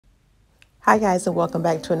Hi guys, and welcome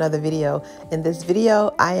back to another video. In this video,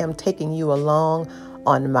 I am taking you along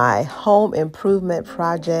on my home improvement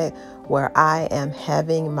project where I am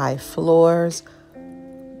having my floors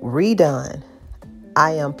redone.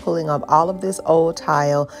 I am pulling up all of this old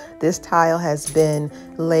tile. This tile has been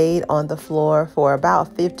laid on the floor for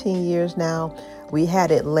about 15 years now. We had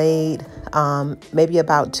it laid maybe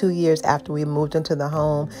about 2 years after we moved into the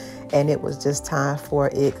home, and it was just time for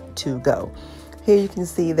it to go. Here you can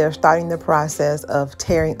see they're starting the process of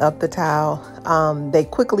tearing up the tile. They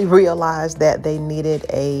quickly realized that they needed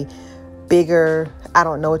a bigger, I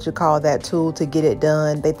don't know what you call that tool to get it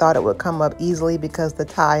done. They thought it would come up easily because the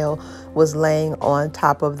tile was laying on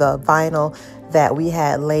top of the vinyl that we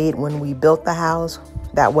had laid when we built the house.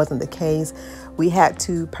 That wasn't the case. We had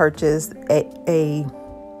to purchase a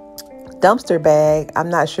dumpster bag. I'm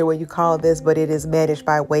not sure what you call this, but it is managed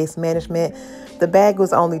by Waste Management. The bag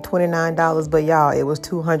was only $29, but y'all, it was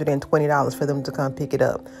 $220 for them to come pick it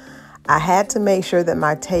up. I had to make sure that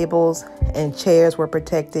my tables and chairs were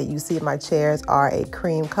protected. You see my chairs are a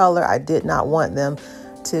cream color. I did not want them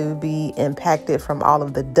to be impacted from all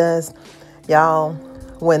of the dust. Y'all,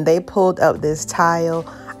 when they pulled up this tile,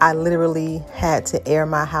 I literally had to air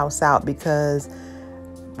my house out because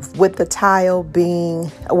with the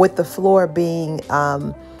floor being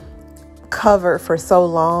covered for so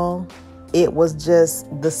long, it was just,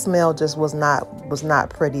 the smell just was not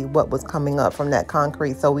pretty, what was coming up from that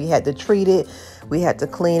concrete. So we had to treat it, we had to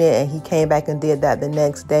clean it, and he came back and did that the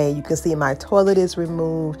next day. You can see my toilet is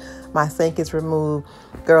removed, my sink is removed.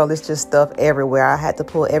 Girl, it's just stuff everywhere. I had to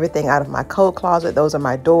pull everything out of my coat closet. Those are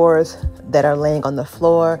my doors that are laying on the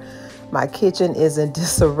floor. My kitchen is in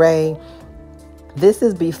disarray. This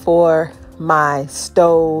is before my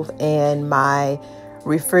stove and my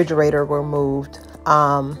refrigerator were moved.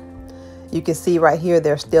 You can see right here,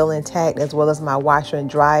 they're still intact, as well as my washer and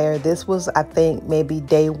dryer. This was, I think, maybe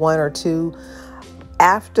day 1 or 2.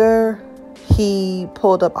 After he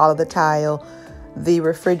pulled up all of the tile, the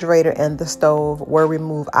refrigerator and the stove were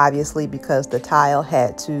removed, obviously, because the tile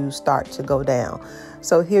had to start to go down.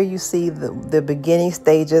 So here you see the beginning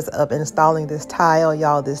stages of installing this tile.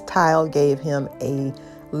 Y'all, this tile gave him a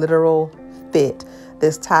literal fit.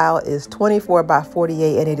 This tile is 24 by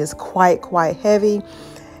 48, and it is quite heavy.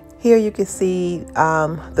 Here you can see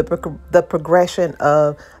the progression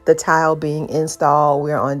of the tile being installed.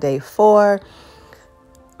 We're on day 4.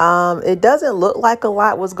 It doesn't look like a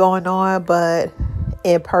lot was going on, but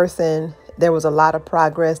in person, there was a lot of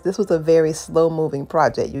progress. This was a very slow moving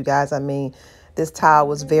project, you guys. I mean, this tile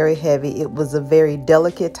was very heavy. It was a very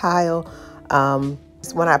delicate tile.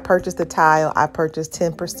 When I purchased the tile, I purchased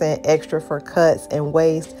 10% extra for cuts and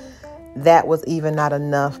waste. That was even not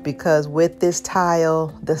enough, because with this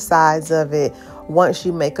tile, the size of it, once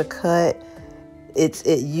you make a cut,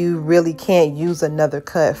 you really can't use another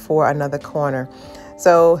cut for another corner.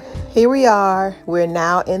 So here we are. We're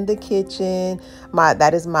now in the kitchen.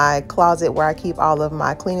 That is my closet where I keep all of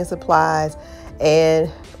my cleaning supplies,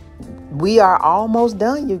 and we are almost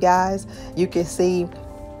done, you guys. You can see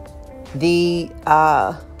the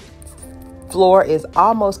floor is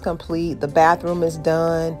almost complete. The bathroom is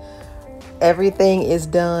done. Everything is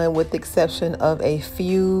done with the exception of a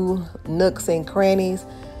few nooks and crannies.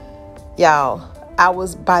 Y'all,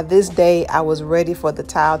 by this day, I was ready for the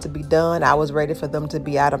tile to be done. I was ready for them to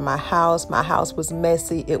be out of my house. My house was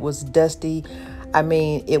messy. It was dusty. I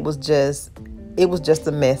mean, it was just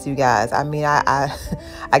a mess, you guys. I mean,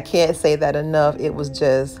 I can't say that enough. It was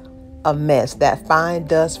just a mess. That fine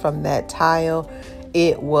dust from that tile,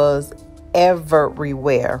 it was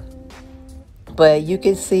everywhere. But you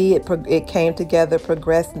can see it came together,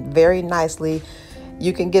 progressed very nicely.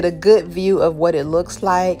 You can get a good view of what it looks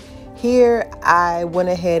like. Here, I went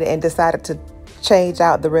ahead and decided to change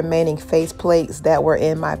out the remaining face plates that were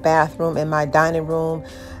in my bathroom and my dining room.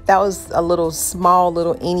 That was a small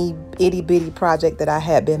little itty bitty project that I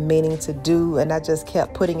had been meaning to do, and I just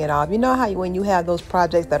kept putting it off. You know how when you have those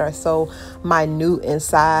projects that are so minute in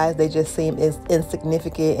size, they just seem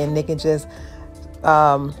insignificant, and they can just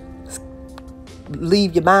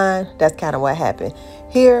leave your mind? That's kind of what happened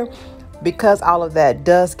here. Because all of that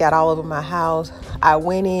dust got all over my house, I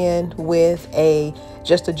went in with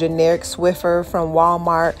just a generic Swiffer from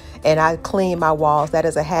Walmart, and I cleaned my walls. That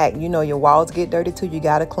is a hack. You know, your walls get dirty too. You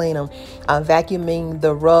got to clean them. I'm vacuuming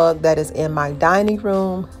the rug that is in my dining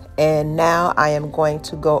room, and now I am going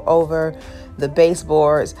to go over the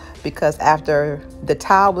baseboards, because after the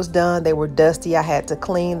tile was done, they were dusty. I had to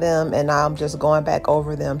clean them, and now I'm just going back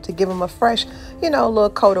over them to give them a fresh, little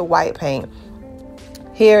coat of white paint.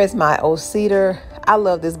 Here is my old cedar. I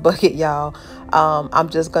love this bucket, y'all. I'm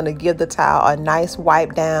just going to give the tile a nice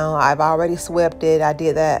wipe down. I've already swept it. I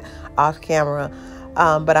did that off camera.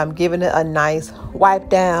 But I'm giving it a nice wipe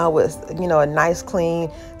down with, you know, a nice clean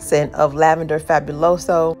scent of lavender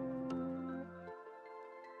fabuloso.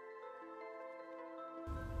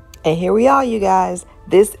 And here we are, you guys.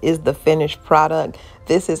 This is the finished product.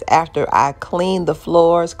 This is after I cleaned the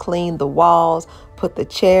floors, cleaned the walls, put the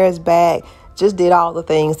chairs back, just did all the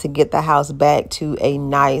things to get the house back to a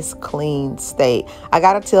nice clean state. I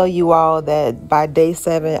gotta tell you all that by day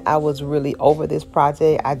 7 I was really over this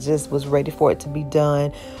project. I just was ready for it to be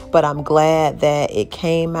done, but I'm glad that it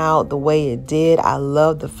came out the way it did. I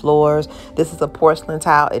love the floors. This is a porcelain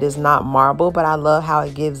tile. It is not marble, but I love how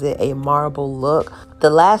it gives it a marble look. The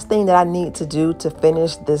last thing that I need to do to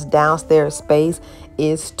finish this downstairs space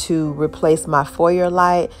is to replace my foyer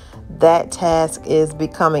light. That task is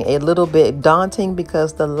becoming a little bit daunting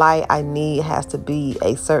because the light I need has to be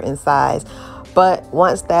a certain size. But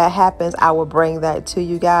once that happens, I will bring that to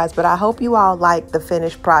you guys. But I hope you all like the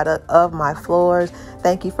finished product of my floors.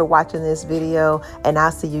 Thank you for watching this video, and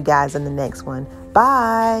I'll see you guys in the next one.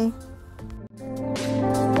 Bye.